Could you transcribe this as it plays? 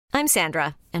I'm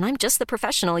Sandra, and I'm just the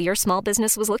professional your small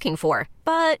business was looking for.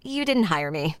 But you didn't hire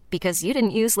me because you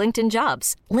didn't use LinkedIn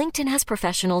Jobs. LinkedIn has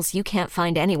professionals you can't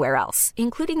find anywhere else,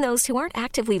 including those who aren't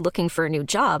actively looking for a new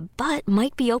job, but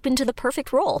might be open to the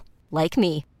perfect role, like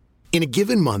me. In a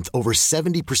given month, over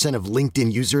 70% of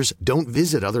LinkedIn users don't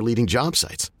visit other leading job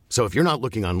sites. So if you're not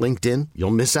looking on LinkedIn,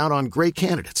 you'll miss out on great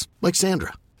candidates like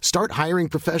Sandra. Start hiring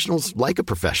professionals like a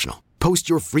professional. Post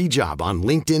your free job on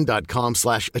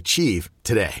linkedin.com/achieve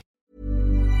today.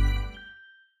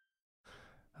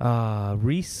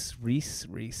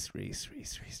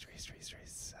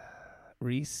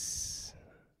 Reese.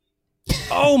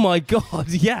 Oh my God!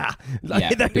 Yeah,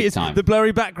 there big is time. the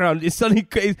blurry background. It's suddenly.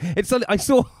 I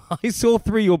saw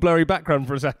through your blurry background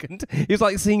for a second. It's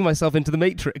like seeing myself into the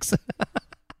Matrix.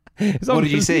 What did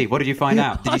you see? What did you find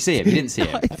out? Did you see him? You didn't see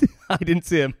him. I didn't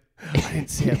see him.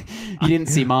 You didn't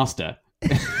see Master.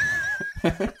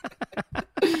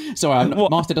 Sorry,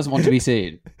 Master doesn't want to be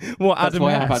seen. What, That's Adam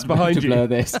why I've Hess had behind to you? blur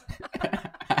this.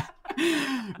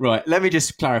 Right, let me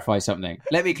just clarify something.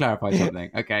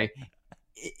 Okay?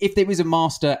 If there was a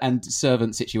master and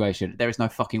servant situation, there is no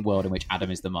fucking world in which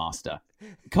Adam is the master.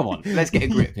 Come on, let's get a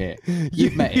grip here.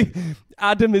 You've met him.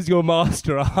 Adam is your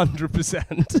master,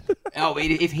 100%. Oh,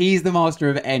 if he's the master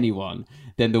of anyone,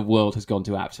 then the world has gone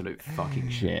to absolute fucking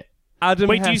shit.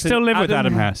 Wait, do you still live with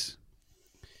Adam Hess?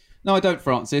 No, I don't,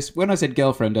 Francis. When I said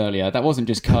girlfriend earlier, that wasn't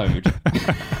just code.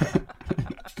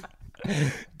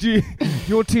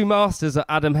 Your two masters are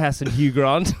Adam Hess and Hugh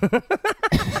Grant.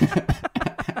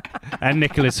 And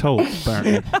Nicholas Hoult,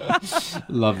 apparently.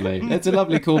 Lovely. It's a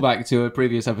lovely callback to a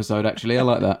previous episode, actually. I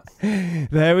like that.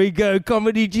 There we go.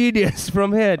 Comedy genius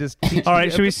from here. All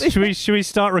right, should we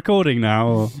start recording now?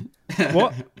 Or?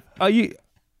 What? Are you...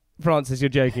 Francis, you're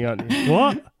joking, aren't you?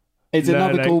 What? It's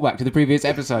another callback to the previous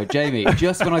episode. Jamie,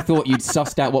 just when I thought you'd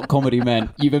sussed out what comedy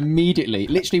meant, you've immediately,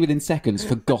 literally within seconds,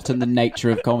 forgotten the nature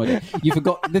of comedy. You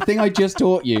forgot the thing I just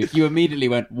taught you. You immediately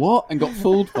went, what? And got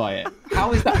fooled by it.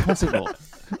 How is that possible?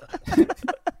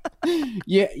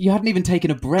 You hadn't even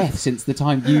taken a breath since the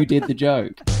time you did the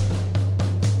joke.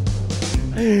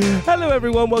 Hello,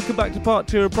 everyone. Welcome back to part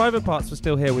 2 of Private Parts. We're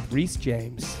still here with Reese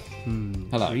James.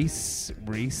 Hello.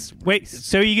 Reese. Wait,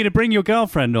 so are you going to bring your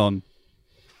girlfriend on?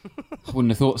 I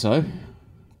wouldn't have thought so.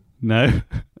 No.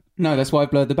 No, that's why I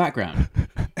blurred the background.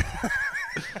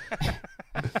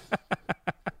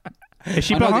 Is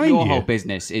she I know that behind your you? whole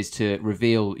business is to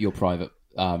reveal your private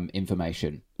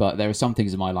information, but there are some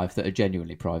things in my life that are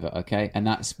genuinely private, okay? And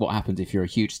that's what happens if you're a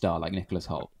huge star like Nicholas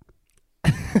Hoult.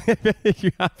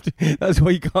 You have to. That's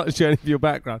why you can't show any of your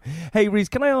background. Hey, Reese,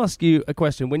 can I ask you a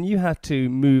question? When you had to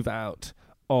move out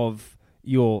of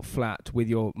your flat with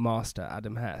your master,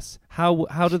 Adam Hess, how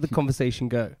did the conversation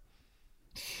go?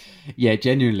 Yeah,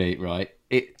 genuinely, right?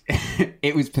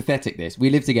 It was pathetic, this.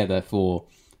 We lived together for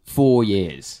 4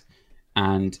 years.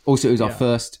 And also it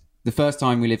was the first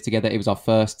time we lived together, it was our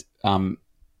first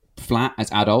flat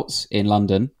as adults in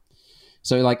London.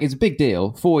 So, like, it's a big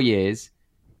deal. 4 years,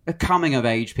 a coming of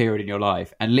age period in your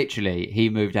life. And literally, he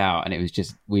moved out and it was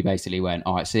just, we basically went,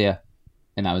 all right, see ya.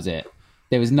 And that was it.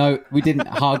 There was we didn't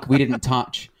hug, we didn't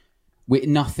touch.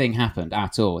 Nothing happened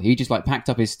at all. He just, like, packed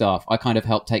up his stuff. I kind of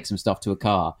helped take some stuff to a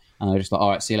car. And I was just like, all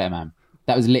right, see you later, man.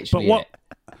 That was literally it.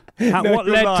 What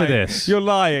led to this? You're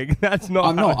lying. That's not.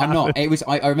 I'm not. It was.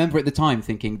 I remember at the time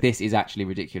thinking this is actually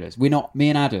ridiculous. We're not. Me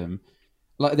and Adam.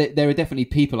 Like there are definitely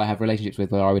people I have relationships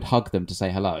with where I would hug them to say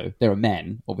hello. There are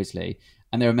men, obviously,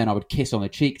 and there are men I would kiss on the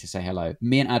cheek to say hello.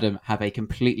 Me and Adam have a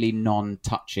completely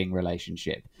non-touching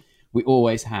relationship. We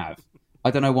always have.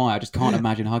 I don't know why. I just can't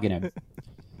imagine hugging him.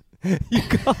 You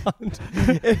can't.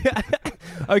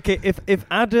 Okay, if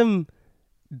Adam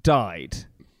died,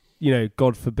 you know,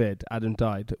 God forbid, Adam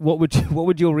died, what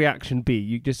would your reaction be?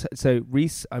 You just so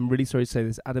Reese, I'm really sorry to say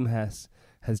this, Adam Hess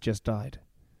has just died.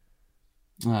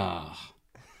 Ah.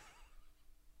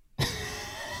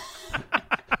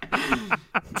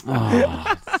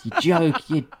 You're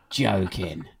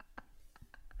joking.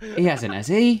 He hasn't, has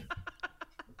he?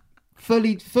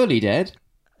 Fully dead?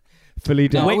 Fully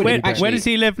dead. No, Wait, actually, where does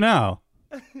he live now?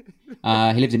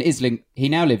 He lives in Islington. He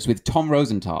now lives with Tom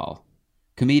Rosenthal,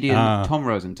 comedian Tom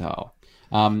Rosenthal.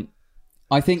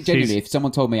 I think genuinely, if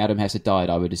someone told me Adam Hess had died,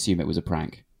 I would assume it was a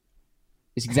prank.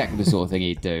 It's exactly the sort of thing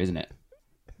he'd do, isn't it?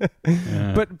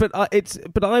 Yeah. But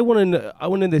I want to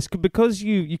know this because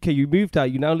you moved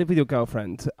out. You now live with your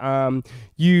girlfriend.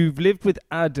 You've lived with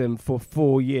Adam for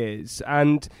 4 years,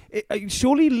 and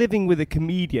surely living with a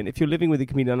comedian. If you're living with a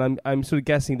comedian, I'm sort of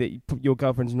guessing that your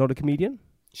girlfriend's not a comedian.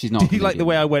 She's not. Did you like the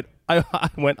way I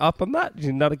went up on that?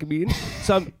 She's not a comedian.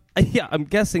 So Yeah, I'm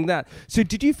guessing that. So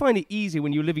did you find it easy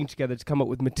when you were living together to come up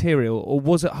with material, or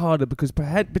was it harder because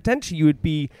potentially you would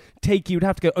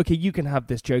have to go, okay, you can have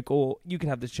this joke or you can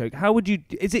have this joke.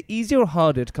 Is it easier or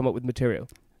harder to come up with material?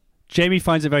 Jamie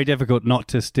finds it very difficult not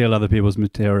to steal other people's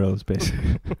materials,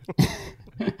 basically.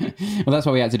 Well, that's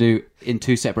why we had to do in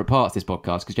 2 separate parts this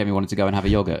podcast, because Jamie wanted to go and have a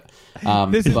yogurt.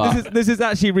 This is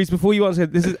actually, Reese, before you answer,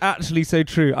 this is actually so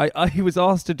true. I was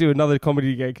asked to do another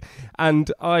comedy gig,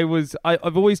 and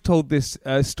I've always told this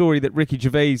story that Ricky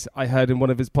Gervais I heard in one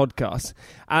of his podcasts,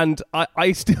 and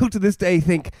I still to this day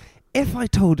think, if I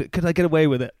told it, could I get away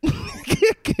with it?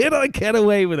 Could I get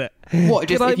away with it? What?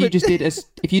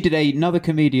 If you did another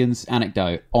comedian's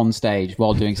anecdote on stage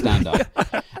while doing stand-up,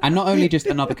 and not only just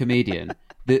another comedian,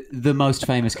 the most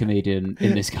famous comedian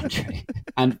in this country,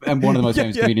 and one of the most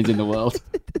famous comedians in the world.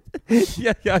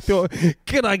 Yeah, I thought,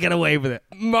 could I get away with it?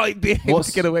 Might be able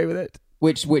to get away with it.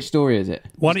 Which story is it?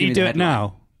 Why don't you do it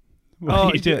now? Why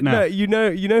don't you do it now? No, you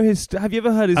know his. Have you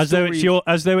ever heard his story?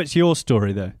 As though it's your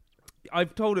story, though.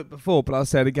 I've told it before, but I'll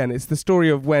say it again. It's the story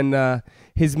of when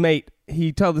his mate.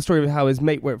 He told the story of how his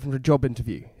mate went for a job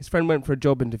interview. His friend went for a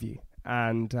job interview,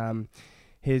 and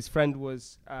his friend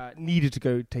was needed to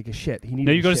go take a shit.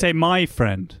 You've got to say my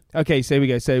friend. Okay, so here we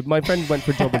go. So my friend went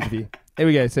for a job interview. Here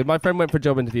we go. So my friend went for a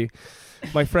job interview.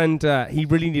 My friend, he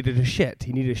really needed a shit.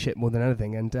 He needed a shit more than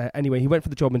anything. And anyway, he went for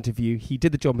the job interview. He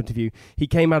did the job interview. He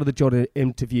came out of the job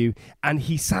interview and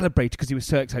he celebrated because he was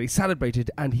so excited. He celebrated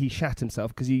and he shat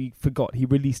himself because he forgot. He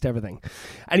released everything.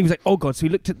 And he was like, oh God. So he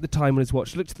looked at the time on his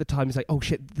watch, looked at the time. He's like, oh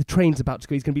shit, the train's about to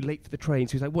go. He's going to be late for the train.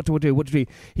 So he's like, what do I do? What do I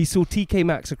do? He saw TK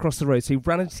Maxx across the road. So he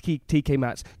ran into TK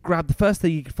Maxx, grabbed the first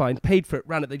thing he could find, paid for it,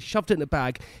 ran it. They shoved it in a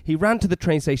bag. He ran to the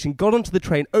train station, got onto the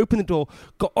train, opened the door,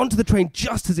 got onto the train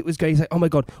just as it was going. He's like, oh my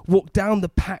God, walked down the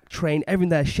packed train, everything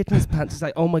there, shitting his pants. He's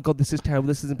like, oh my God, this is terrible,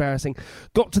 this is embarrassing.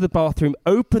 Got to the bathroom,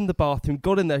 opened the bathroom,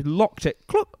 got in there, locked it,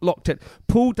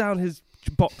 pulled down his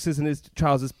boxes and his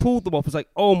trousers, pulled them off, was like,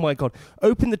 oh my God,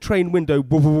 opened the train window,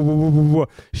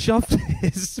 shoved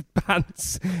his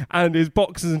pants and his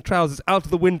boxes and trousers out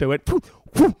of the window, went,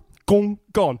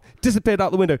 gone, disappeared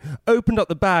out the window, opened up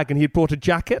the bag and he had brought a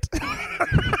jacket.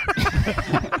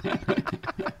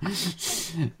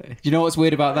 Do you know what's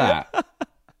weird about that?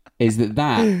 Is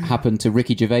that happened to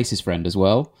Ricky Gervais's friend as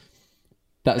well.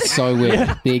 That's so weird.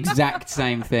 Yeah. The exact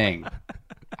same thing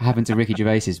happened to Ricky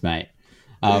Gervais's mate.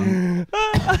 And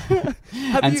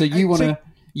so you want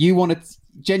to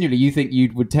genuinely, you think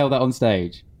you would tell that on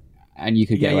stage and you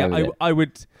could get away with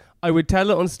it? I would tell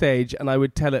it on stage, and I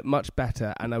would tell it much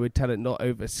better, and I would tell it not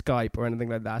over Skype or anything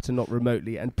like that, and not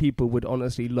remotely, and people would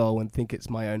honestly lol and think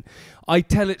it's my own. I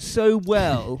tell it so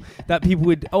well that people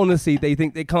would honestly, they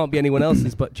think it can't be anyone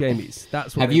else's but Jamie's.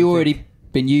 That's what. Have you already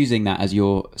been using that as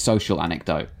your social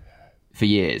anecdote for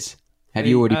years? Have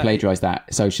you already plagiarised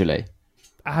that socially?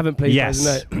 I haven't plagiarised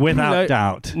it. Yes, without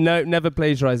doubt. No, never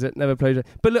plagiarise it. Never plagiarise.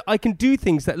 But look, I can do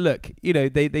things that look,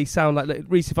 they sound like, look,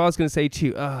 Reese, if I was going to say to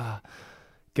you,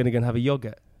 gonna go and have a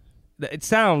yogurt. It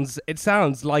sounds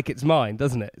like it's mine,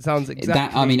 doesn't it? It sounds exactly.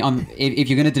 That, I mean, if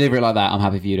you're gonna deliver it like that, I'm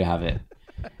happy for you to have it.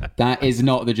 That is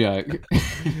not the joke,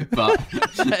 but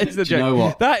that is the joke. You know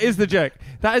what? That is the joke.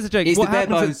 That is the joke. It's the bare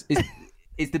bones.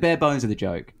 It's the bare bones of the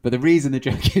joke. But the reason the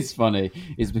joke is funny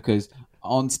is because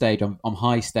on stage I'm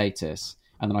high status,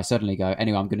 and then I suddenly go,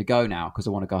 anyway, I'm going to go now because I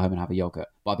want to go home and have a yogurt.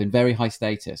 But I've been very high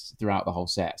status throughout the whole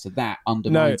set, so that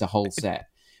undermines a whole set.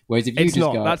 Whereas if you it's just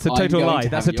not. go, That's a total lie.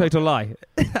 That's a total lie.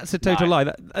 That's a total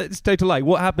lie. It's a total lie.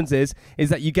 What happens is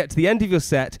that you get to the end of your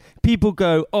set, people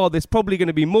go, oh, there's probably going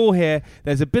to be more here.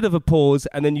 There's a bit of a pause,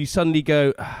 and then you suddenly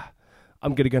go,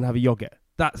 I'm going to go and have a yogurt.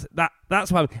 That's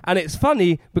what. And it's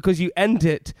funny because you end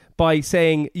it by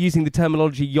using the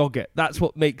terminology yogurt. That's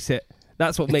what makes it.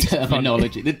 That's what makes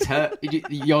terminology. It funny. The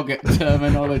yogurt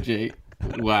terminology.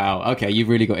 Wow. Okay, you've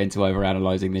really got into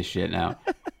overanalyzing this shit now.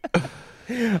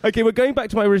 Okay, we're going back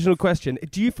to my original question.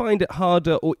 Do you find it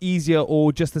harder or easier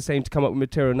or just the same to come up with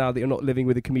material now that you're not living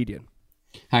with a comedian?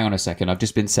 Hang on a second. I've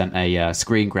just been sent a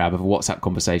screen grab of a WhatsApp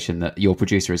conversation that your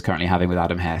producer is currently having with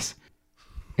Adam Hess.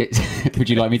 Would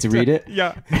you like me to read it?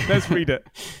 Yeah, let's read it.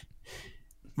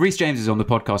 Rhys James is on the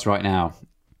podcast right now.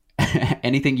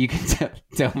 Anything you can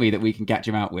tell me that we can catch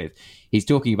him out with? He's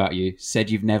talking about you, said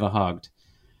you've never hugged.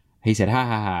 He said, ha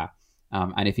ha ha.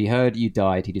 And if he heard you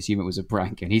died, he'd assume it was a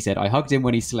prank. And he said, I hugged him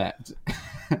when he slept.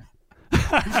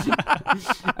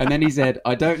 And then he said,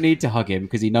 I don't need to hug him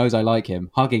because he knows I like him.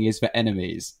 Hugging is for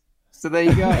enemies. So there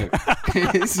you go.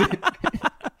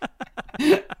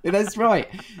 That's right.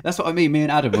 That's what I mean. Me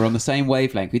and Adam are on the same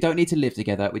wavelength. We don't need to live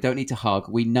together. We don't need to hug.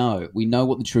 We know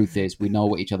what the truth is. We know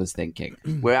what each other's thinking.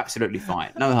 We're absolutely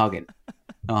fine. No hugging.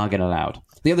 I get allowed.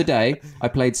 The other day, I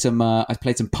played some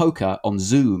poker on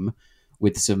Zoom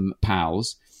with some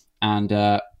pals,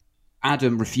 and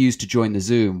Adam refused to join the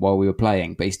Zoom while we were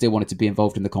playing, but he still wanted to be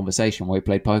involved in the conversation while we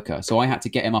played poker. So I had to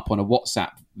get him up on a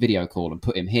WhatsApp video call and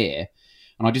put him here.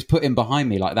 And I just put him behind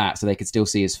me like that so they could still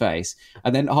see his face.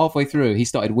 And then halfway through, he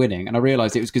started winning. And I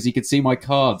realised it was because he could see my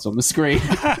cards on the screen.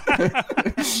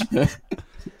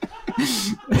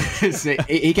 So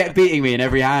he kept beating me in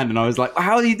every hand. And I was like,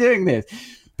 how are you doing this?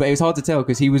 But it was hard to tell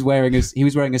because he was wearing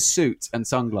a suit and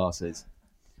sunglasses.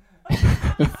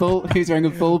 He was wearing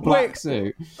a full black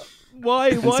suit.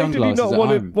 Why did he not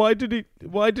want to?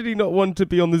 Why did he not want to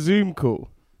be on the Zoom call?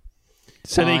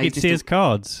 So that he could see his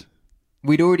cards.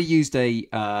 We'd already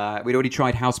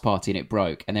tried House Party and it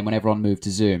broke. And then when everyone moved to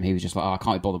Zoom, he was just like, I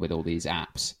can't be bothered with all these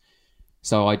apps.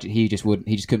 So he just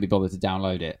couldn't be bothered to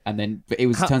download it. And then, but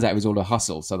turns out it was all a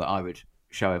hustle so that I would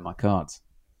show him my cards.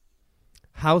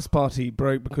 House Party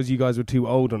broke because you guys were too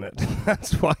old on it.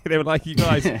 That's why they were like, you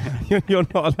guys, you're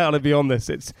not allowed to be on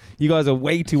this. You guys are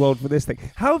way too old for this thing.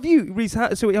 How have you, Reese? How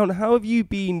have you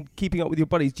been keeping up with your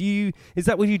buddies? Do you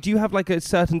have like a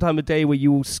certain time of day where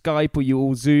you all Skype or you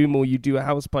all Zoom or you do a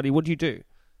house party? What do you do?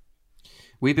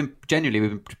 We've been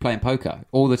playing poker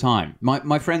all the time.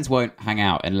 My friends won't hang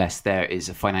out unless there is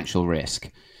a financial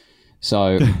risk.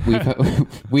 So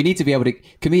we need to be able to.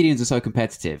 Comedians are so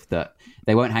competitive that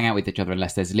they won't hang out with each other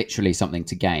unless there's literally something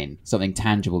to gain, something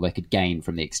tangible they could gain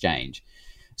from the exchange.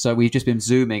 So we've just been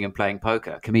Zooming and playing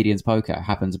poker. Comedians poker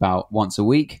happens about once a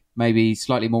week, maybe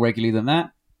slightly more regularly than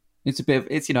that. It's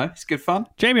it's good fun.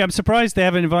 Jamie, I'm surprised they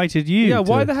haven't invited you. Yeah,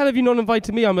 why the hell have you not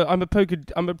invited me? I'm a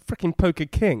freaking poker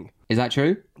king. Is that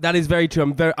true? That is very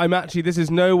true. I'm actually. This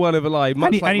is no word of a lie.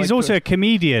 And he's also a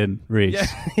comedian,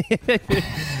 Reese.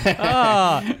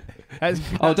 Yeah.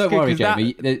 Don't worry,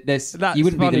 Jamie. You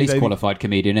wouldn't be the least qualified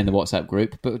comedian in the WhatsApp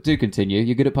group, but do continue.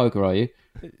 You're good at poker, are you?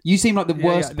 You seem like the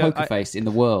worst poker face in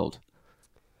the world.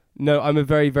 No, I'm a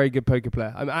very, very good poker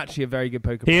player. I'm actually a very good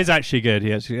poker player. He is actually good.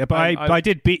 But I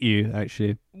did beat you,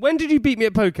 actually. When did you beat me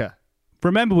at poker?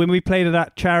 Remember when we played at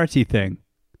that charity thing?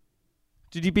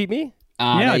 Did you beat me?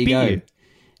 Yeah, I beat you.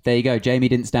 There you go. Jamie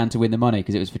didn't stand to win the money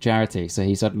because it was for charity, so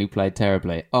he suddenly played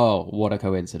terribly. Oh, what a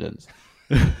coincidence.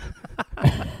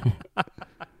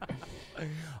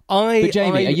 But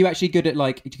Jamie, are you actually good at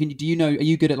are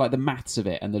you good at like the maths of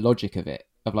it and the logic of it,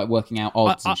 of like working out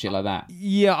odds and shit like that?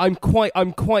 Yeah, I'm quite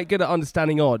good at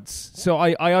understanding odds. So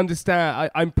I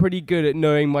understand. I'm pretty good at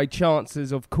knowing my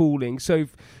chances of calling. So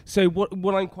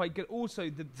what I'm quite good. Also,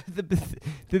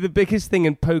 the biggest thing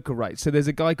in poker, right? So there's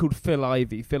a guy called Phil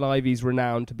Ivey. Phil Ivey's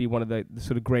renowned to be one of the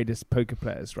sort of greatest poker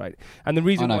players, right? And the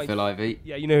reason I know Phil Ivey.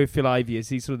 Yeah, you know who Phil Ivey is.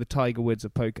 He's sort of the Tiger Woods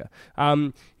of poker.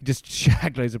 He just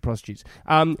shagged loads of prostitutes.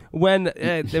 There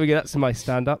we go. That's my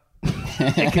stand-up.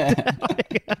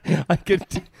 I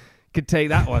could take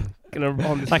that one.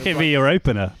 That could be your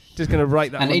opener. Just going to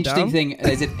write that one down.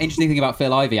 There's an interesting thing about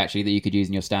Phil Ivey, actually, that you could use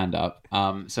in your stand-up.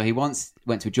 So he once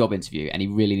went to a job interview and he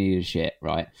really needed a shit,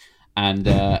 right? And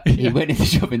he went in the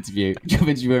job interview. The job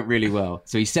interview went really well.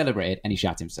 So he celebrated and he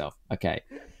shat himself. Okay.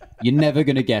 You're never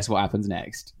going to guess what happens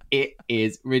next. It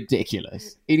is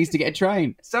ridiculous. He needs to get a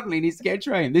train. Suddenly he needs to get a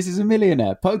train. This is a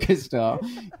millionaire, poker star,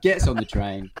 gets on the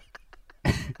train,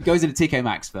 goes into TK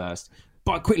Maxx first,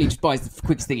 but quickly just buys the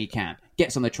quickest thing he can,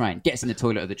 gets on the train, gets in the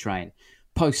toilet of the train,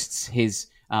 posts his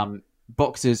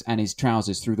boxers and his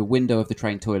trousers through the window of the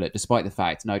train toilet, despite the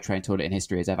fact no train toilet in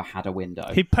history has ever had a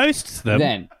window. He posts them?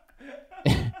 Then,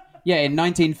 yeah, in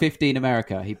 1915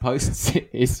 America, he posts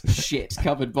his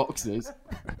shit-covered boxers.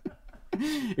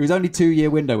 It was only a 2-year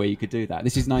window where you could do that.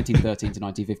 This is 1913 to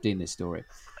 1915, this story.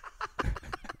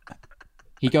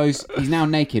 He's now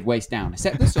naked, waist down,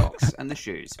 except the socks and the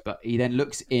shoes. But he then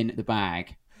looks in the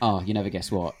bag. Oh, you never guess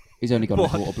what? He's only gone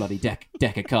and bought a bloody deck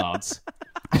of cards.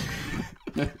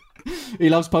 He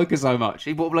loves poker so much.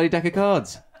 He bought a bloody deck of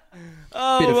cards.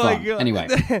 Oh, bit of my fun.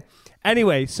 God.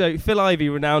 Anyway, so Phil Ivey,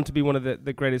 renowned to be one of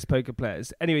the greatest poker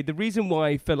players. Anyway, the reason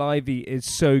why Phil Ivey is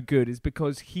so good is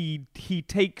because he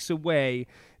takes away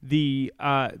the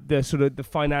sort of the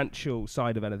financial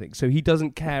side of anything. So he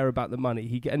doesn't care about the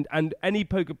money. And any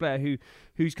poker player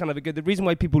who's kind of a good. The reason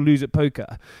why people lose at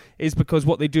poker is because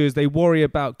what they do is they worry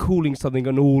about calling something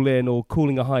an all-in or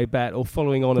calling a high bet or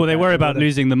following on. Well, they worry about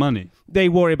losing the money. They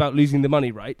worry about losing the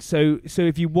money, right? So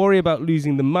if you worry about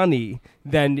losing the money,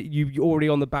 then you're already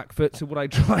on the back foot. So what I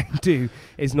try and do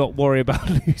is not worry about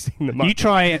losing the money.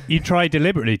 You try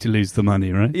deliberately to lose the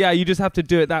money, right? Yeah, you just have to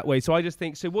do it that way. So I just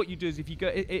think, so what you do is if you go,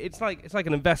 it's like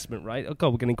an investment, right? Oh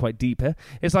God, we're getting quite deep here.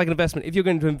 It's like an investment. If you're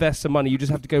going to invest some money, you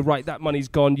just have to go, right, that money's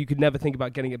gone. You could never think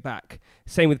about getting it back.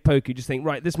 Same with poker. You just think,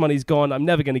 right, this money's gone. I'm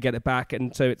never going to get it back.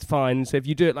 And so it's fine. So if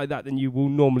you do it like that, then you will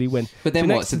normally win. But then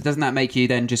what? So doesn't that make you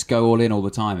then just go all in all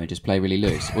the time and just play really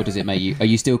loose? Or does it make you, are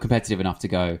you still competitive enough to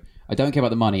go, I don't care about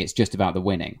the money, it's just about the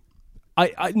winning?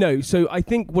 I no. So I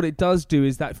think what it does do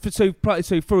is that. So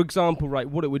for example, right,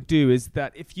 what it would do is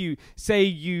that if you say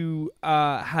you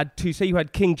had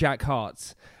King Jack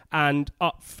hearts, and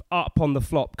up on the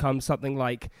flop comes something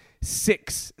like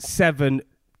 6, 7,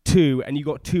 2, and you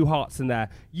got 2 hearts in there.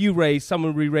 You raise,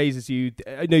 someone re-raises you.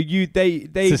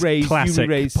 They raise, you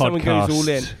re-raise. Someone goes all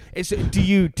in. It's do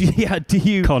you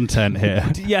content here?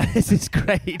 This is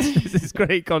great. This is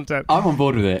great content. I'm on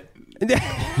board with it.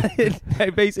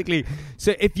 Basically,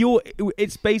 so if you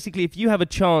have a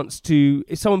chance to,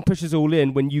 if someone pushes all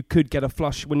in when you could get a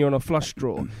flush, when you're on a flush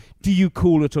draw, do you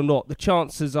call it or not? The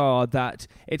chances are that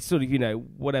it's sort of,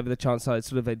 whatever the chances are, it's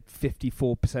sort of a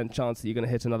 54% chance that you're going to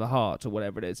hit another heart or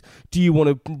whatever it is. Do you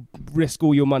want to risk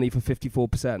all your money for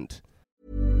 54%?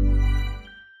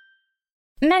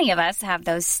 Many of us have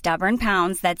those stubborn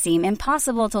pounds that seem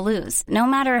impossible to lose, no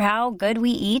matter how good we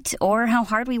eat or how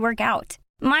hard we work out.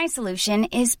 My solution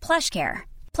is PlushCare.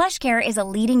 PlushCare is a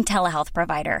leading telehealth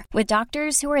provider with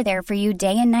doctors who are there for you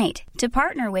day and night to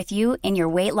partner with you in your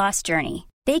weight loss journey.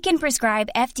 They can prescribe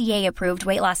FDA-approved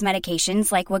weight loss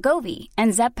medications like Wegovy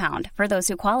and Zepbound for those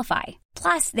who qualify.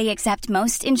 Plus, they accept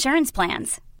most insurance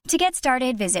plans. To get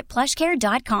started, visit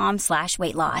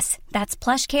plushcare.com/weightloss. That's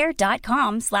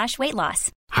plushcare.com/weightloss.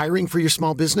 Hiring for your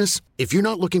small business? If you're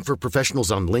not looking for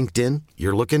professionals on LinkedIn,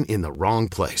 you're looking in the wrong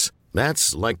place.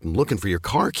 That's like looking for your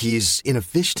car keys in a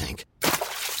fish tank.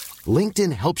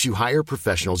 LinkedIn helps you hire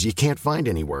professionals you can't find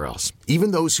anywhere else,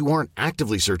 even those who aren't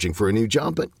actively searching for a new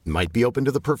job but might be open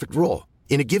to the perfect role.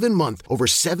 In a given month, over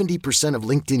 70% of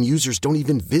LinkedIn users don't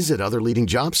even visit other leading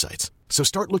job sites. So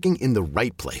start looking in the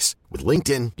right place. With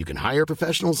LinkedIn, you can hire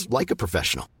professionals like a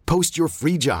professional. Post your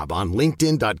free job on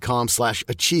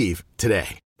linkedin.com/achieve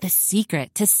today. The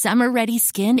secret to summer-ready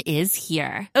skin is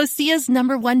here. Osea's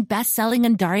 #1 best-selling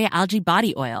Undaria Algae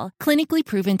Body Oil, clinically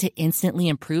proven to instantly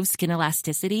improve skin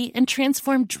elasticity and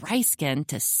transform dry skin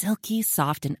to silky,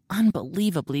 soft, and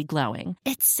unbelievably glowing.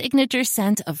 Its signature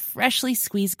scent of freshly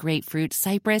squeezed grapefruit,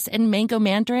 cypress, and mango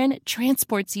mandarin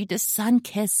transports you to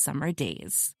sun-kissed summer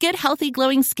days. Get healthy,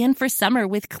 glowing skin for summer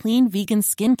with clean vegan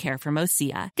skincare from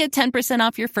Osea. Get 10%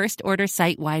 off your first order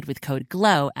site-wide with code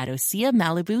GLOW at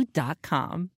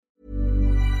OseaMalibu.com.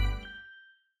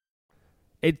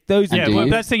 That's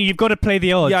the thing. You've got to play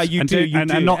the odds. Yeah, you do.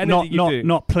 And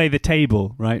not play the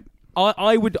table, right?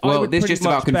 I would. Well, this pretty just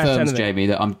about much bet confirms, anything. Jamie,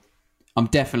 that I'm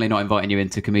definitely not inviting you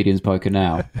into Comedians Poker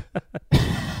now.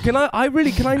 Can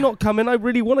I not come in? I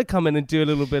really want to come in and do a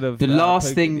little bit of The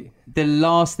last poker.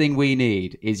 thing we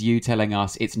need is you telling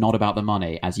us it's not about the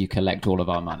money as you collect all of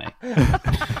our money.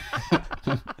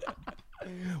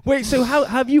 Wait, so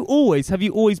have you always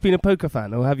been a poker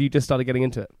fan, or have you just started getting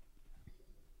into it?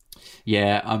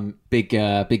 Yeah, I'm big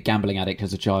gambling addict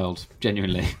as a child,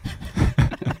 genuinely.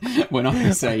 When I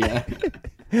say yeah.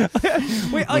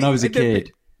 Wait, when I was a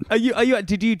kid.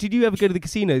 Did you ever go to the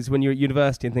casinos when you were at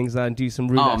university and things like that and do some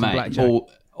roulette and blackjack?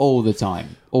 all the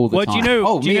time. Well, do you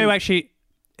know actually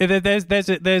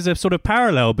there's a sort of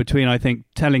parallel between, I think,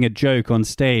 telling a joke on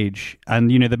stage and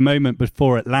the moment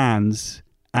before it lands.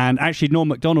 And actually, Norm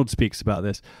Macdonald speaks about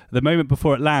this. The moment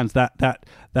before it lands, that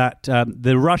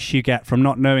the rush you get from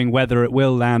not knowing whether it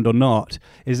will land or not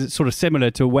is sort of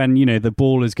similar to when the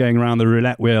ball is going around the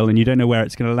roulette wheel and you don't know where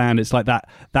it's going to land. It's like that.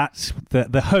 That's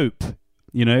the hope.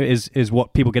 Is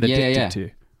what people get addicted to.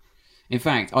 In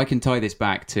fact, I can tie this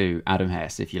back to Adam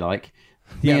Hess, if you like.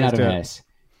 Yeah, Me and let's Adam do it. Hess.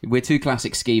 We're two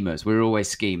classic schemers. We're always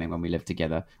scheming when we lived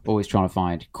together, always trying to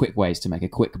find quick ways to make a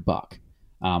quick buck.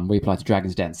 We applied to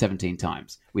Dragon's Den 17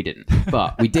 times. We didn't,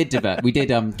 but we did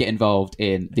get involved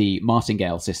in the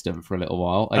Martingale system for a little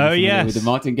while. Are you familiar with the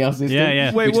Martingale system?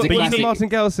 Yeah. Wait, what's the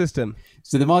Martingale system?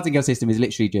 So the Martingale system is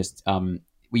literally just where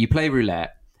you play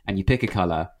roulette and you pick a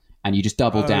colour and you just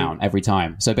double down every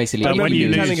time. So basically, But when you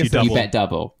lose, you bet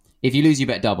double. If you lose, you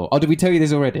bet double. Oh, did we tell you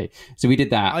this already? So we did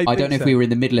that. I don't know if we were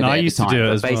in the middle of it I at the used to time, do it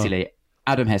but as well. basically,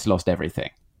 Adam Hess lost everything.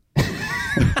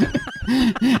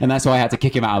 And that's why I had to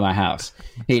kick him out of my house.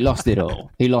 He lost it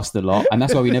all. He lost the lot, and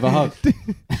that's why we never hugged.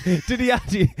 Did he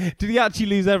actually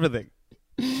lose everything?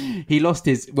 He lost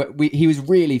his.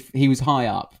 He was high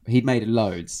up. He'd made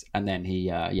loads, and then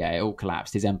it all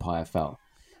collapsed. His empire fell.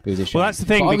 It was a shame. Well, that's the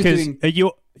thing, But I was because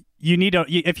doing- you need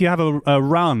if you have a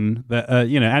run that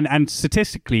and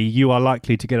statistically you are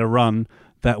likely to get a run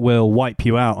that will wipe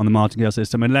you out on the martingale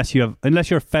system unless you're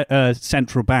a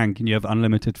central bank and you have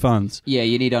unlimited funds. Yeah,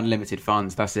 you need unlimited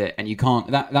funds. That's it, and you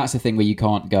can't. That's the thing where you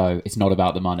can't go. It's not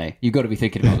about the money. You've got to be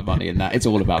thinking about the money, and that it's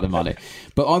all about the money.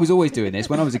 But I was always doing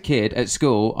this when I was a kid at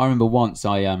school. I remember once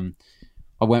I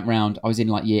went round. I was in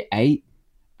like year 8,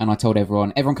 and I told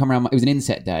everyone come around. It was an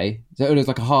inset day, so it was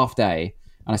like a half day,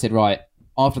 and I said, right,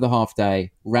 after the half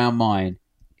day, round mine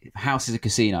house is a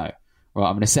casino. Right,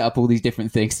 I'm going to set up all these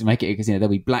different things to make it a casino. There'll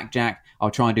be blackjack.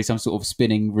 I'll try and do some sort of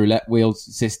spinning roulette wheel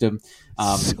system.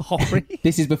 Sorry.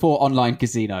 This is before online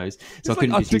casinos, so I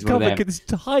couldn't just use one of them. It's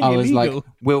highly I was illegal.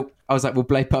 like, we'll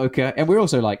play poker, and we're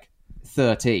also like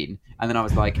 13. And then I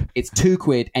was like, it's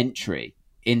 £2 entry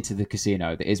into the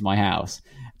casino that is my house,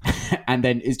 and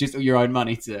then it's just your own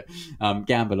money to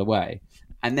gamble away.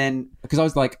 And then, because I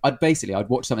was like, I'd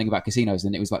watch something about casinos,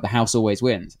 and it was like the house always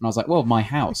wins. And I was like, well, my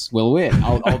house will win.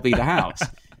 I'll be the house.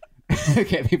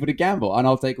 Get people to gamble, and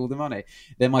I'll take all the money.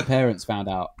 Then my parents found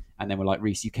out, and then were like,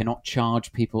 Reese, you cannot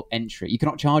charge people entry. You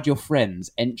cannot charge your friends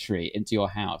entry into your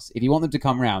house. If you want them to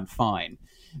come round, fine.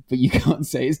 But you can't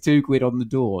say it's £2 on the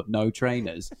door, no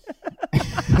trainers.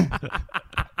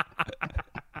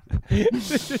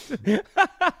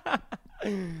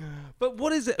 But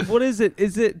what is it? What is it?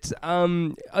 Is it?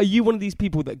 Are you one of these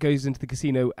people that goes into the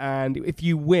casino and if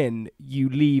you win, you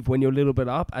leave when you're a little bit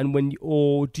up, and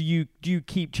or do you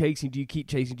keep chasing? Do you keep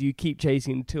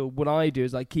chasing until what I do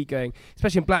is I keep going,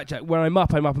 especially in blackjack, where I'm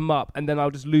up, and then I'll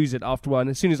just lose it after a while.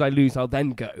 And as soon as I lose, I'll then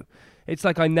go. It's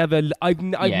like I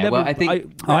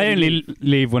only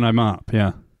leave when I'm up.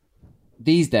 Yeah.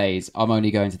 These days, I'm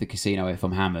only going to the casino if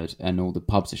I'm hammered and all the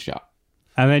pubs are shut.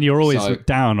 And then you're always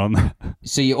down on that.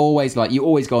 So you always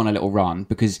go on a little run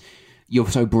because you're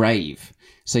so brave.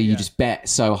 So you just bet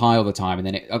so high all the time, and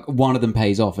then one of them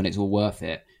pays off, and it's all worth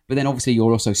it. But then obviously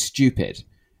you're also stupid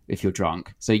if you're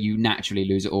drunk, so you naturally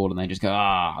lose it all, and then just go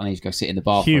and then you just go sit in the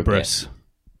bar. Hubris. For a bit.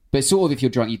 But sort of if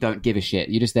you're drunk, you don't give a shit.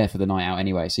 You're just there for the night out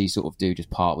anyway, so you sort of do just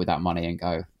part with that money and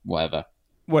go whatever.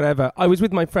 I was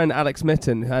with my friend Alex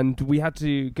Mitten, and we had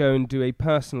to go and do a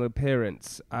personal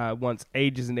appearance once,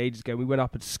 ages and ages ago. We went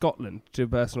up to Scotland to do a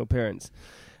personal appearance.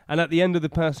 And at the end of the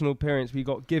personal appearance, we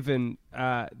got given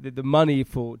the money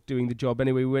for doing the job.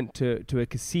 Anyway, we went to a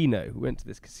casino. We went to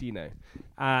this casino.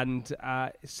 And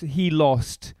so he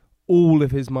lost all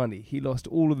of his money. He lost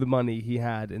all of the money he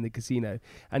had in the casino.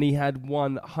 And he had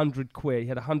 £100. He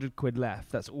had £100 left.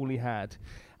 That's all he had.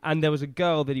 And there was a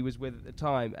girl that he was with at the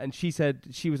time, and she said,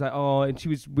 she was like,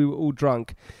 we were all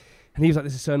drunk, and he was like,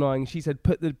 this is so annoying. And she said,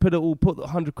 put the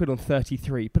 £100 on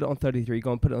 33, put it on 33,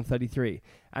 go on, put it on 33,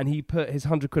 and he put his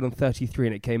 £100 on 33,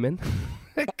 and it came in.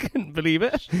 I couldn't believe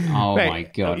it. Oh my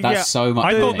god, that's so much.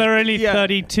 I thought there were only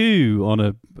 32 on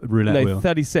a roulette wheel.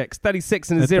 36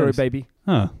 and a zero, baby.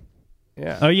 Huh.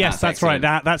 Yeah. Oh yes, that's right.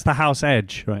 That's the house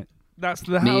edge, right? That's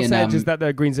the house edge. Is that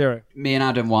the green zero? Me and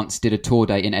Adam once did a tour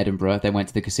date in Edinburgh. They went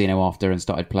to the casino after and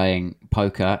started playing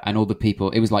poker. And all the people,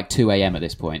 it was like 2 a.m. at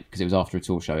this point because it was after a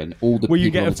tour show. And all the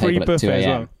people on the table at 2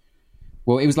 a.m.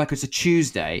 Well, it was like it's a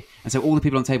Tuesday. And so all the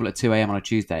people on the table at 2 a.m. on a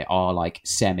Tuesday are like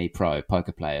semi-pro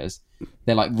poker players.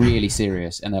 They're like really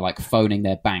serious, and they're like phoning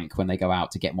their bank when they go out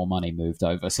to get more money moved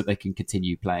over so they can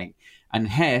continue playing. And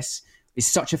Hess is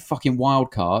such a fucking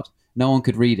wild card. No one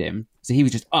could read him. So he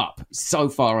was just up, so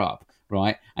far up.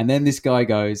 Right, and then this guy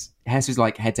goes, Hess was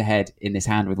like head to head in this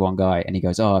hand with one guy, and he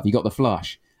goes, have you got the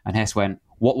flush? And Hess went,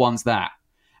 what one's that?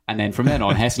 And then from then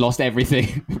on, Hess lost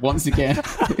everything once again.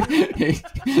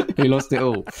 he lost it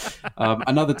all.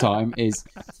 Another time is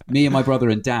me and my brother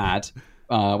and dad,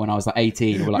 when I was like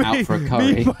 18, were like out for a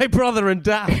curry. My brother and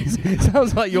dad.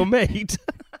 Sounds like your mate.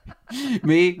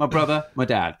 Me, my brother, my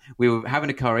dad. We were having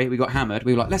a curry. We got hammered.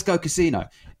 We were like, let's go casino.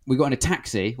 We got in a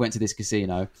taxi, went to this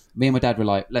casino. Me and my dad were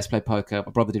like, let's play poker.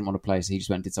 My brother didn't want to play, so he just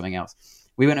went and did something else.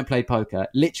 We went and played poker.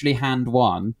 Literally hand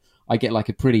one. I get like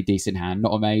a pretty decent hand,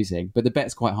 not amazing, but the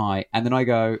bet's quite high. And then I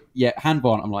go, hand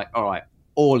one. I'm like, all right,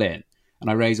 all in. And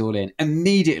I raise all in.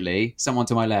 Immediately, someone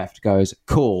to my left goes,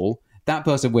 call. That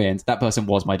person wins. That person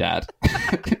was my dad.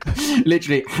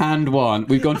 Literally, hand one.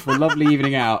 We've gone for a lovely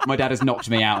evening out. My dad has knocked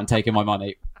me out and taken my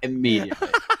money immediately,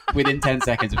 within 10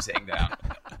 seconds of sitting down.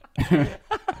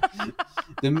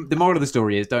 The moral of the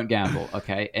story is don't gamble,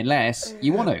 okay? Unless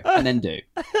you want to, and then do.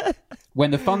 When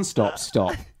the fun stops,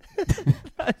 stop.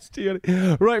 That's too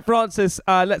funny. Right, Francis,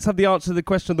 let's have the answer to the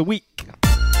question of the week.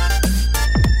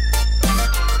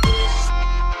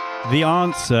 The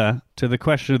answer to the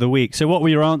question of the week. So what were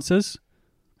your answers?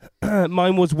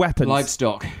 Mine was weapons.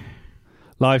 Livestock.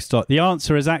 livestock. The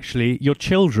answer is actually your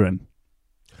children.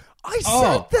 I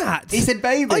said that. He said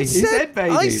baby. I said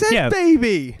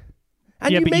baby.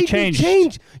 And you but made you changed. me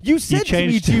change. You said to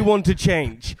me, changed. do you want to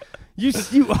change? You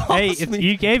asked me.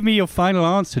 You gave me your final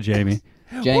answer, Jamie.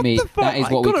 Jamie, What the fuck? that is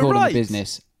I what we got it call in right. the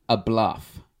business a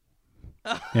bluff.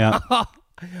 Yeah.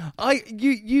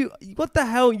 You what the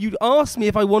hell? You asked me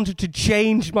if I wanted to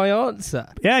change my answer.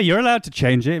 Yeah, you're allowed to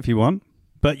change it if you want.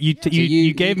 But you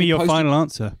gave me could your post final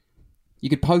answer. You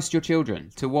could post your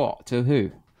children to what? To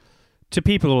who? To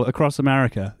people across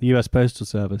America, the US Postal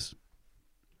Service.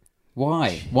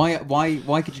 Why?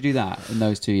 Why could you do that in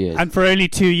those 2 years? And for only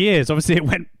 2 years. Obviously, it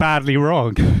went badly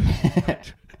wrong.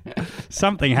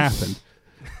 Something happened.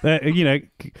 They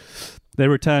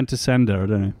returned to sender. I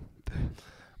don't know.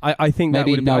 I think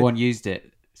Maybe that no one used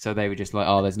it, so they were just like,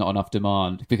 "Oh, there's not enough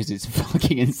demand," because it's a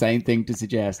fucking insane thing to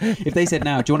suggest. If they said,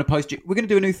 "Now, do you want to post? We're going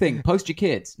to do a new thing. Post your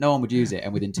kids." No one would use it,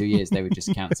 and within 2 years, they would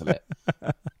just cancel it.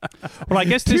 Well, I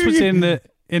guess this was in the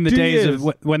days years.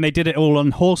 of when they did it all on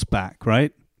horseback,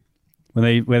 right? When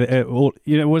they all,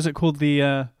 what was it called?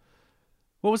 The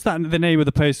what was that? The name of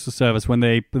the postal service when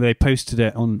they posted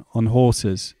it on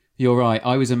horses? You're right.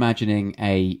 I was imagining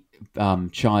a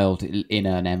child in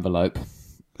an envelope.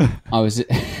 I was.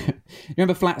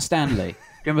 Remember Flat Stanley?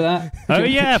 Remember that? Oh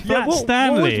yeah, Flat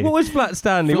Stanley. What was Flat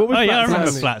Stanley? What was I Flat remember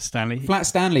Stanley? Flat Stanley. Flat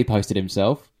Stanley posted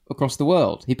himself across the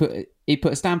world. He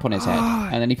put a stamp on his head,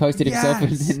 and then he posted himself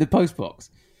yes. in the post box.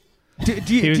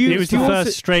 He was the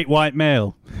first straight white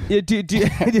male. Yeah,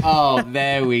 Oh,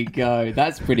 there we go.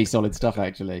 That's pretty solid stuff,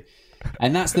 actually.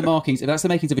 And that's the markings. That's the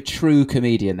makings of a true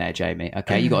comedian, there, Jamie.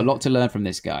 Okay, you got a lot to learn from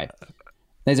this guy.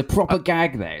 There's a proper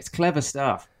gag there. It's clever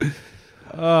stuff.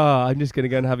 I'm just going to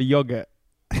go and have a yogurt.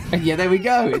 Yeah, there we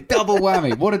go. Double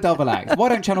whammy. What a double act. Why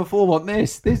don't Channel 4 want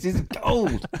this? This is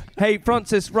gold. Hey,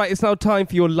 Francis, right, it's now time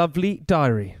for your lovely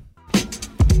diary.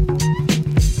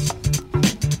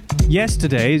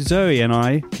 Yesterday, Zoe and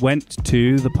I went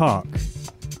to the park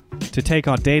to take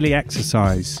our daily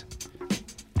exercise.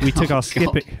 We took our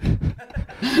skipping.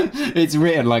 It's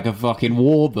written like a fucking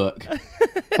war book.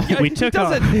 We took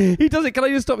He does it. Can I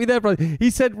just stop you there, brother? He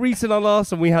said recent on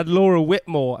last one we had Laura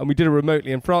Whitmore and we did it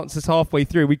remotely, and Francis halfway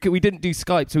through we didn't do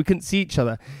Skype, so we couldn't see each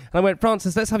other. And I went,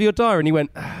 Francis, let's have your diary. And he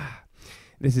went,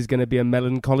 this is going to be a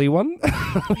melancholy one.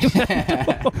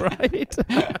 All right.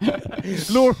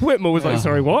 Laura Whitmore was like,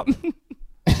 sorry, what?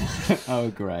 Oh,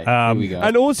 great. Here we go.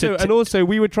 And also,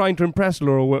 we were trying to impress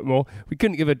Laura Whitmore. We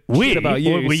couldn't give a shit about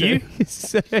you. Were you?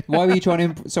 Why were you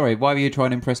trying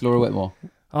to impress Laura Whitmore?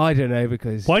 I don't know,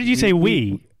 because Why did you say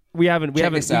we? We haven't.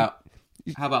 Check this out.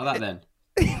 How about that then?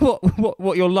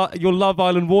 What your Love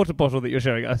Island water bottle that you're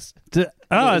showing us? It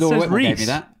Laura says Whitmore gave me Reese.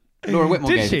 that. Laura Whitmore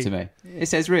Did gave she? it to me. It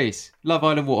says Reese, Love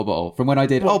Island water bottle from when I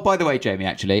did. Oh, by the way, Jamie,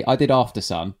 actually, I did After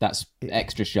Sun. That's the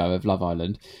extra show of Love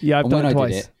Island. Yeah, I've and done when it I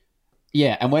twice. did it,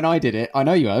 yeah, and when I did it, I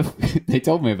know you have. They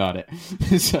told me about it.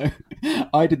 So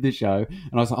I did the show,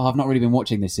 and I was like, I've not really been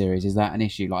watching this series. Is that an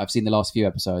issue? Like, I've seen the last few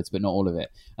episodes, but not all of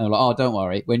it. And they're like, oh, don't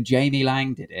worry. When Jamie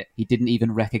Lang did it, he didn't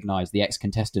even recognise the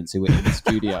ex-contestants who were in the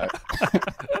studio.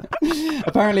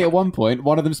 Apparently, at one point,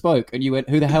 one of them spoke, and you went,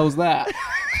 who the hell's that?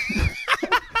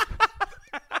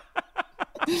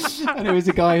 And it was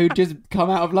a guy who'd just come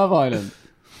out of Love Island.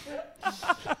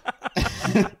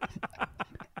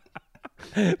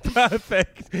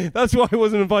 Perfect. That's why I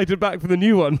wasn't invited back for the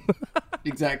new one.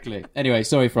 Exactly. Anyway,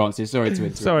 sorry, Francis. Sorry to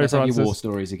interrupt. Sorry, Let's have Francis. your war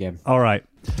stories again. All right.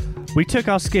 We took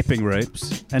our skipping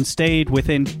ropes and stayed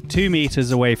within 2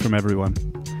 meters away from everyone.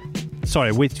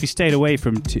 Sorry, we stayed away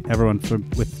from everyone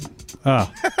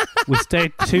we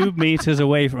stayed 2 meters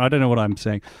away from... I don't know what I'm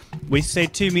saying. We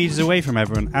stayed 2 meters away from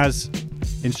everyone, as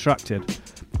instructed.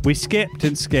 We skipped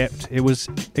and skipped. It was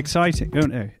exciting. Oh,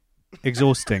 no.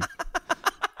 Exhausting.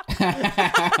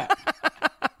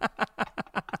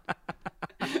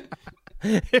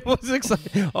 It was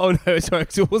exciting. Oh no, it's so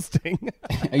exhausting.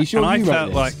 Are you sure And you I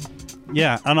wrote felt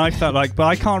this? like, but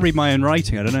I can't read my own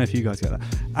writing. I don't know if you guys get that.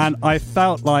 And I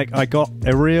felt like I got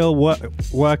a real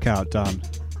workout done.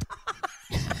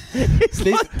 It's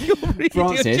like you're reading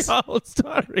Francis, a child's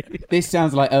diary. This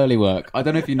sounds like Early Work. I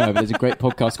don't know if you know, but there's a great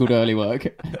podcast called Early Work.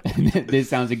 And this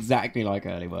sounds exactly like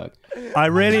Early Work. I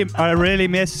really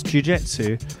miss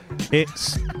jiu-jitsu.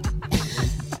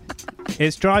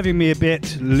 It's driving me a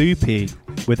bit loopy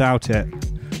without it.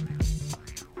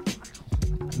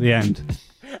 The end.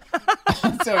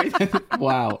 Sorry.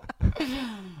 Wow.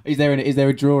 Is there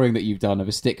a drawing that you've done of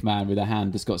a stick man with a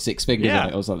hand that's got 6 fingers Yeah. on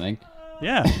it or something?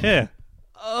 Yeah, yeah.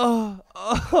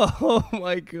 Oh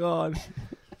my god.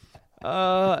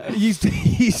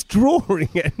 He's drawing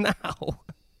it now.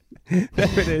 There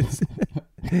it is.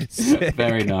 Sick.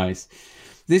 Very nice.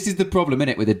 This is the problem,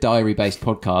 innit, with a diary-based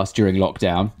podcast during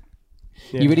lockdown.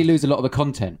 Yeah. You really lose a lot of the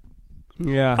content.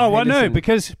 Yeah. Oh, Hey, well, no,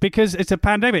 listen. because it's a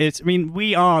pandemic.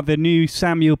 We are the new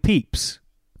Samuel Pepys.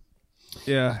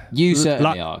 Yeah. You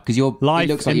certainly are, because it life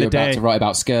looks like in you're the about day. to write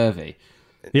about scurvy.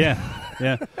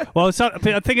 Yeah. Well, so,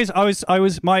 the thing is, I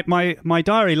was my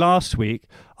diary last week.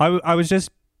 I was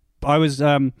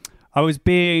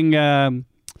being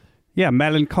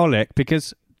melancholic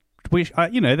because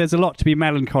there's a lot to be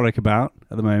melancholic about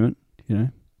at the moment.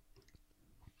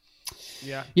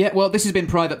 Yeah, well, this has been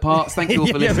Private Parts. Thank you all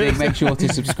for listening. Make sure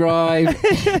to subscribe,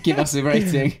 give us a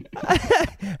rating.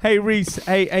 Hey, Reese.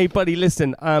 Hey, buddy.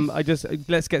 Listen.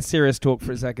 Let's get serious talk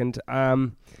for a second.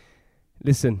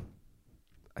 Listen.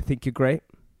 I think you're great.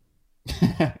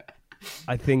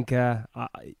 I think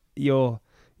your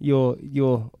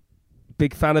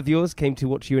big fan of yours came to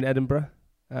watch you in Edinburgh.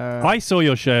 I saw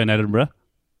your show in Edinburgh.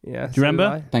 Yeah. Do you remember?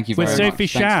 did I. Thank you very With much. Sophie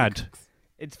Shad.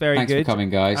 It's very Thanks good. for coming,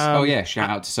 guys. Shout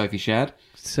out to Sophie Shad.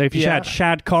 Sophie Yeah. Shad.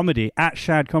 Shad Comedy. At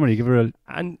Shad Comedy. Give her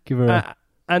a...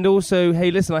 And also,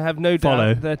 hey, listen, I have no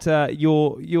Follow. doubt that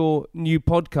your new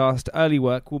podcast, Early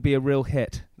Work, will be a real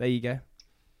hit. There you go.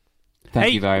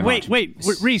 Thank you very much. Wait,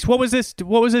 Reese, what was this?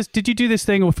 Did you do this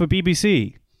thing for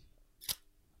BBC?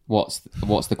 What's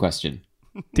the question?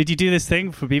 Did you do this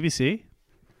thing for BBC?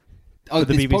 Oh,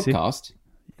 the this BBC? podcast?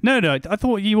 No. I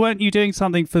thought weren't you doing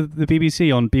something for the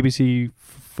BBC on BBC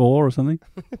 4 or something?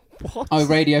 Oh,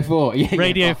 Radio 4. Yeah,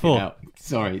 Radio yeah, 4. hell.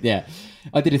 Sorry, yeah.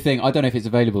 I did a thing. I don't know if it's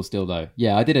available still, though.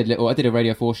 Yeah, I did a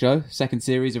Radio 4 show, second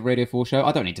series of Radio 4 show.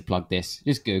 I don't need to plug this.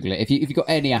 Just Google it. If you've got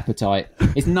any appetite,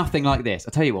 it's nothing like this.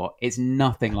 I'll tell you what, it's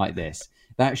nothing like this.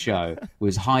 That show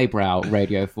was highbrow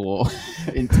Radio 4,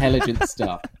 intelligent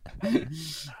stuff.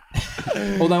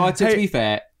 Although, to be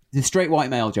fair, the straight white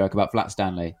male joke about Flat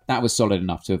Stanley, that was solid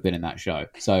enough to have been in that show.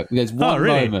 So there's one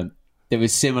really? moment that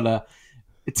was similar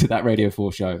to that Radio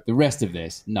 4 show. The rest of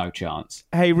this, no chance.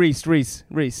 Hey, Reese.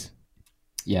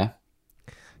 Yeah.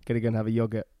 Gonna go and have a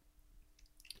yogurt.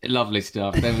 Lovely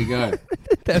stuff. There we go.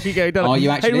 There we go. Done. Are you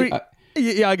Hey, actually...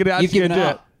 yeah, I'm gonna You've actually given go do it it.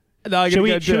 up. No, I'm gonna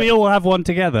go do Should it. we all have one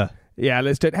together? Yeah,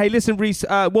 let's do it. Hey, listen, Reese,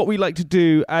 what we like to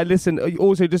do,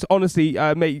 also just honestly,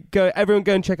 everyone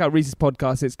go and check out Reese's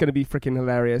podcast. It's going to be freaking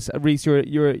hilarious. Reese,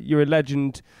 you're a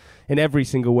legend in every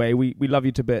single way. We love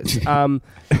you to bits.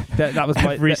 That was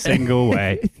my... Every single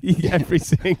way. Every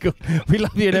single... We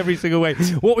love you in every single way.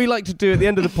 What we like to do at the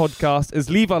end of the podcast is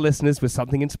leave our listeners with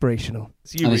something inspirational.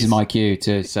 It's you, And this Reese. is my cue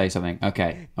to say something.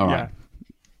 Okay, all right.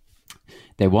 Yeah.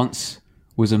 There once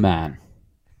was a man.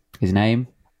 His name,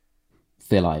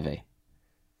 Phil Ivey.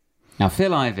 Now,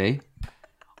 Phil Ivey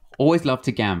always loved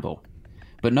to gamble,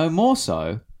 but no more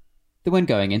so than when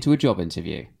going into a job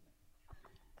interview.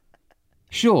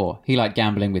 Sure, he liked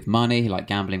gambling with money, he liked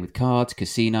gambling with cards,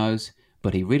 casinos,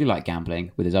 but he really liked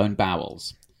gambling with his own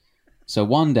bowels. So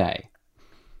one day,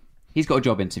 he's got a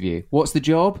job interview. What's the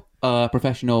job?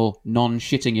 Professional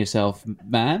non-shitting yourself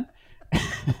man.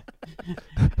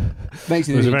 Makes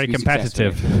It was the very interview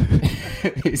competitive. successful.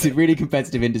 It's a really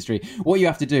competitive industry. What you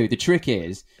have to do, the trick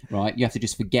is, right, you have to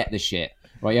just forget the shit,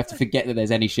 right? You have to forget that there's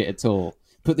any shit at all.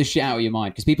 Put the shit out of your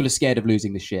mind, because people are scared of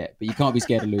losing the shit, but you can't be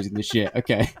scared of losing the shit,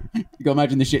 okay? You got to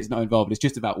imagine the shit's not involved. It's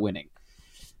just about winning.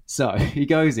 So he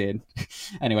goes in.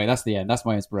 Anyway, that's the end. That's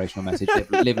my inspirational message.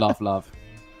 Live, laugh, love.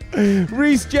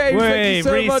 Reese James, thank you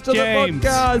so Reese much on the James.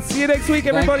 podcast. See you next week,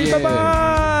 everybody. Thank you.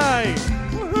 Bye-bye.